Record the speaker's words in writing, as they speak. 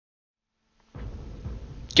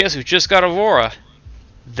Guess who just got Aurora?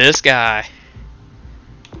 This guy.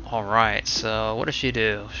 Alright, so what does she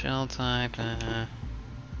do? Shell type.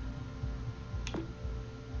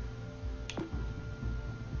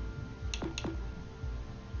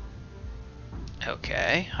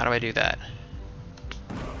 Okay, how do I do that?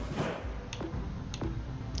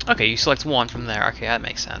 Okay, you select one from there. Okay, that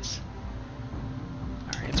makes sense.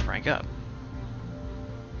 Alright, let's rank up.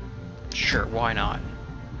 Sure, why not?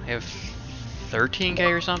 I have 13k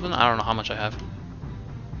or something? I don't know how much I have.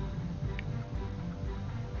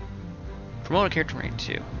 Promote a character rank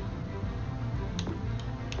 2.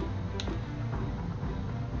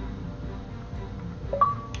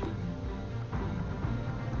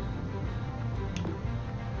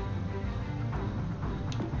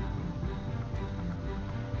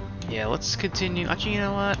 Yeah, let's continue. Actually, you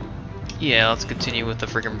know what? Yeah, let's continue with the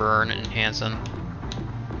freaking burn and Hanson.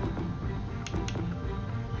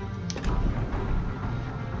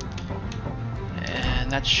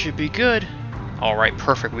 And that should be good. Alright,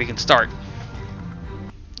 perfect. We can start.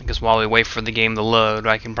 I guess while we wait for the game to load,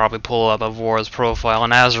 I can probably pull up Aurora's profile on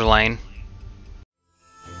Azur Lane.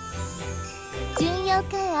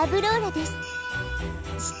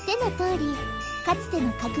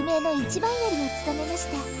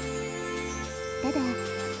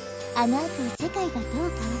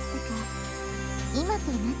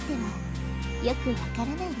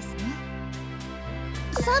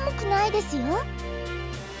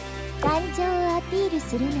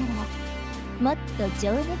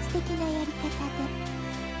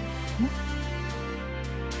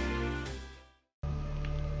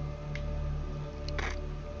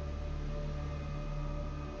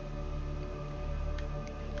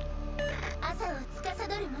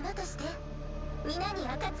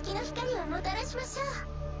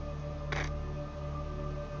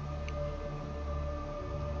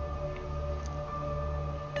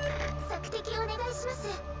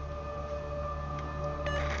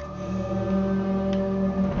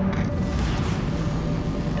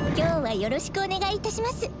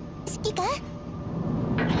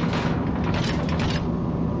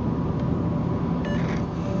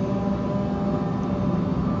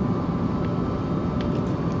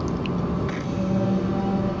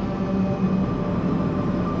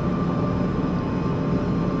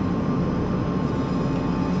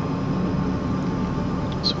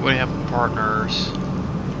 So we have partners.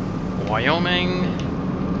 Wyoming,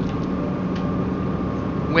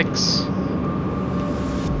 Wix,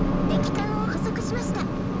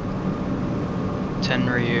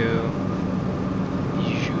 Tenryu,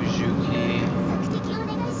 Yuzuki,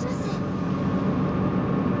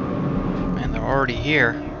 and they're already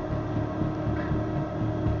here.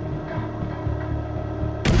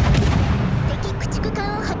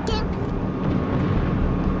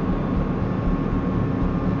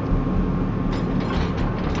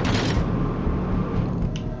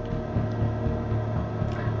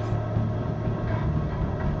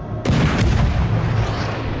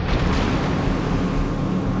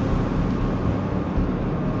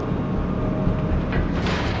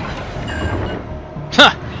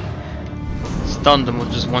 Stunned him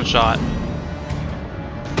with just one shot.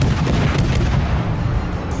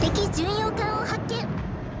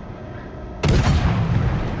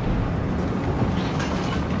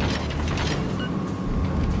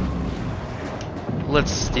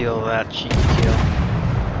 Let's steal that cheeky kill.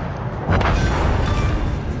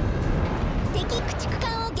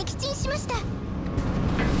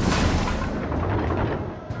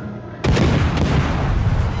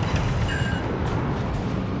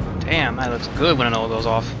 Damn, that looks good when it all goes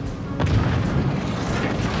off.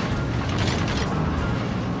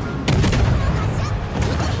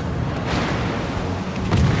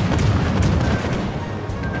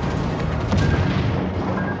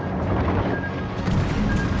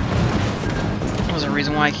 There's a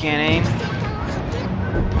reason why I can't aim.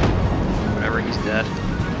 Whatever, he's dead.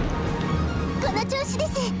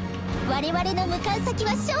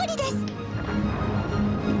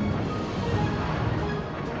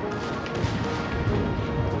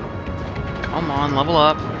 Come on, level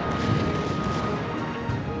up.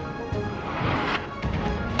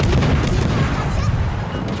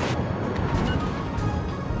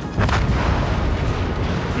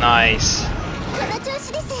 Nice.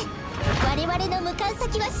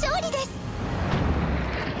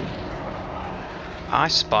 I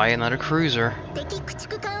spy another cruiser.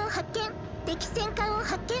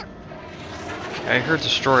 I heard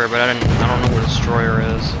destroyer, but I don't know what a destroyer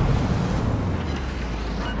is.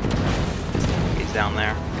 Down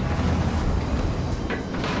there.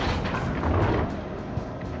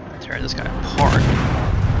 Tear this guy apart.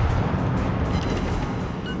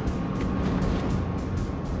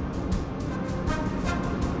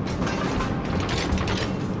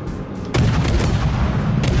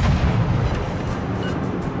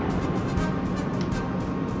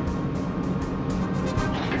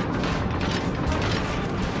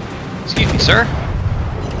 Excuse me, sir.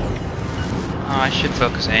 I should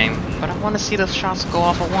focus aim, but I want to see those shots go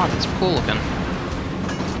off at once. It's cool looking.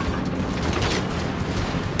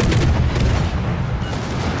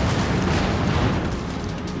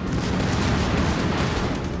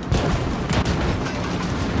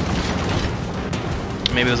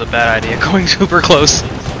 Maybe it was a bad idea going super close.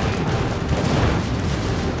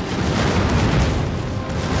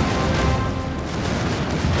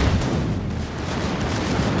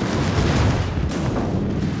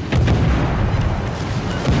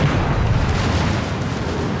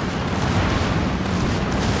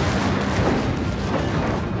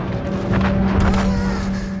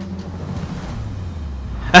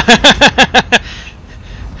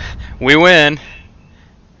 We win.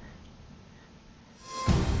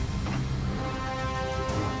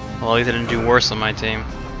 Well, he didn't do worse on my team.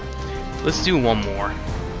 Let's do one more.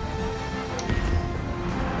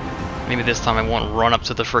 Maybe this time I won't run up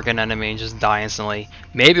to the freaking enemy and just die instantly.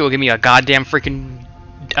 Maybe it'll give me a goddamn freaking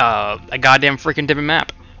different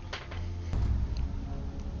map.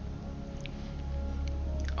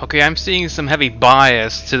 Okay, I'm seeing some heavy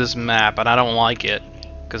bias to this map, and I don't like it.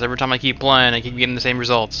 Because every time I keep playing, I keep getting the same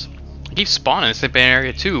results. I keep spawning in the same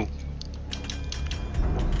area too.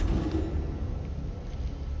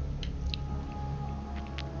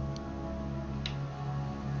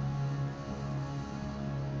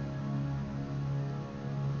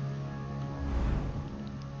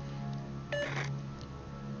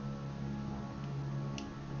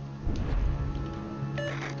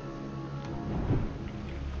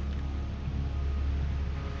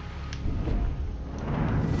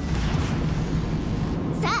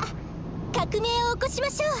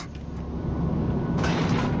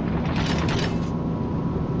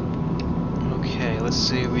 Okay, let's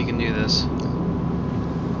see if we can do this.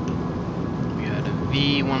 We had a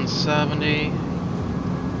V170.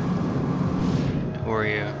 Who are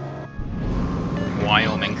you?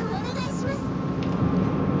 Wyoming.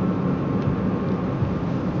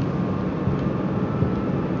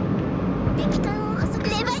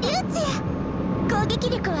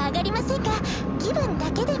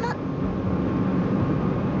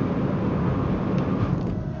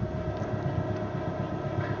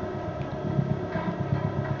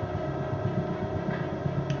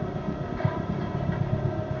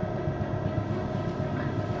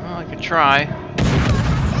 Well, I could try.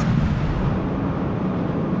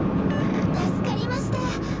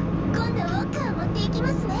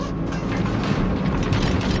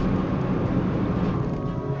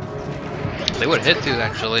 They would hit too,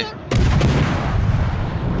 actually.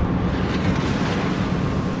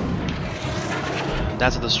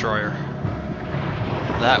 That's a destroyer.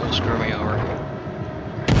 That will screw me over.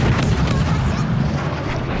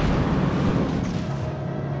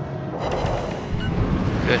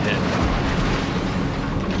 Good hit.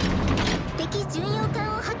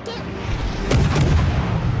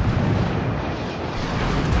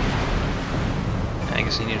 I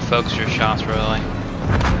guess you need to focus your shots, really.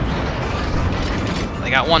 They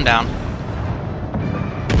got one down.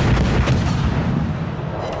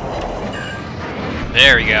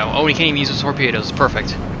 There we go. Oh, he can't even use his torpedoes.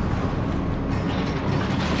 Perfect.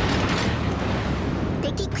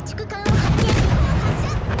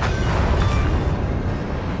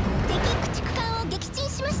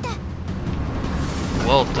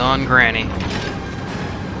 Well done, Granny.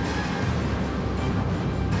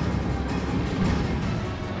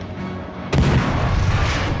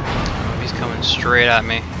 He's coming straight at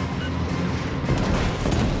me.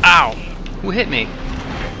 Ow! Who hit me?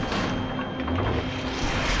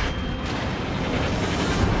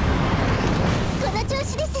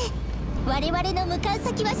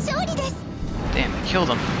 Damn, I killed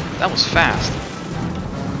him. That was fast.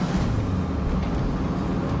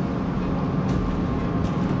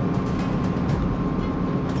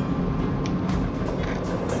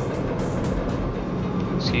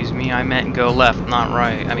 Excuse me, I meant go left, not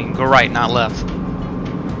right. I mean, go right, not left.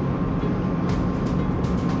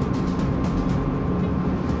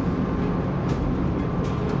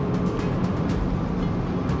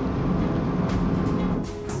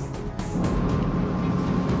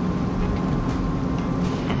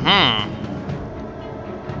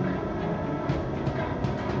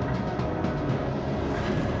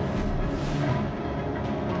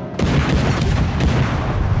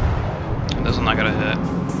 Those I'm not gonna hit.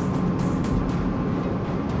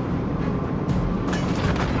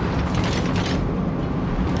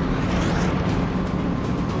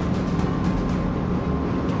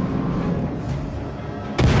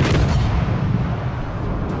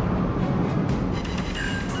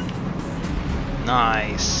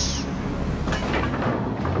 Nice.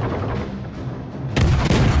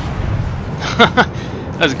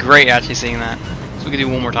 That was great actually seeing that. So we can do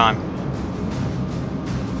one more time.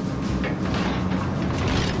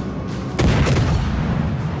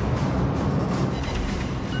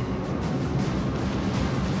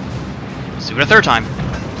 Let's do it a third time.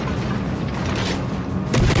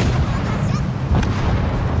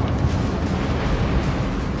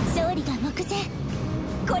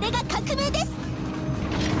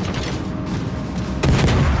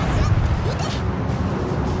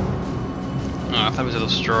 Oh, I thought he was a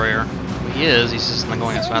destroyer. Well, he is, he's just not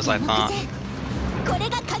going as fast as I thought.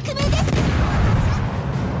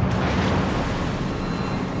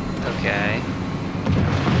 Okay.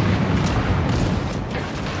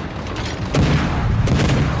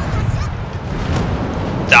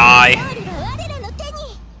 Die!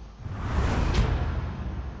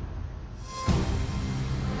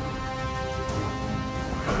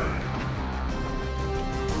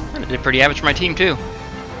 I did pretty average for my team too.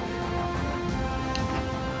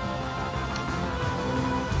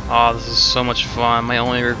 Oh, this is so much fun. My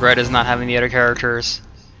only regret is not having the other characters.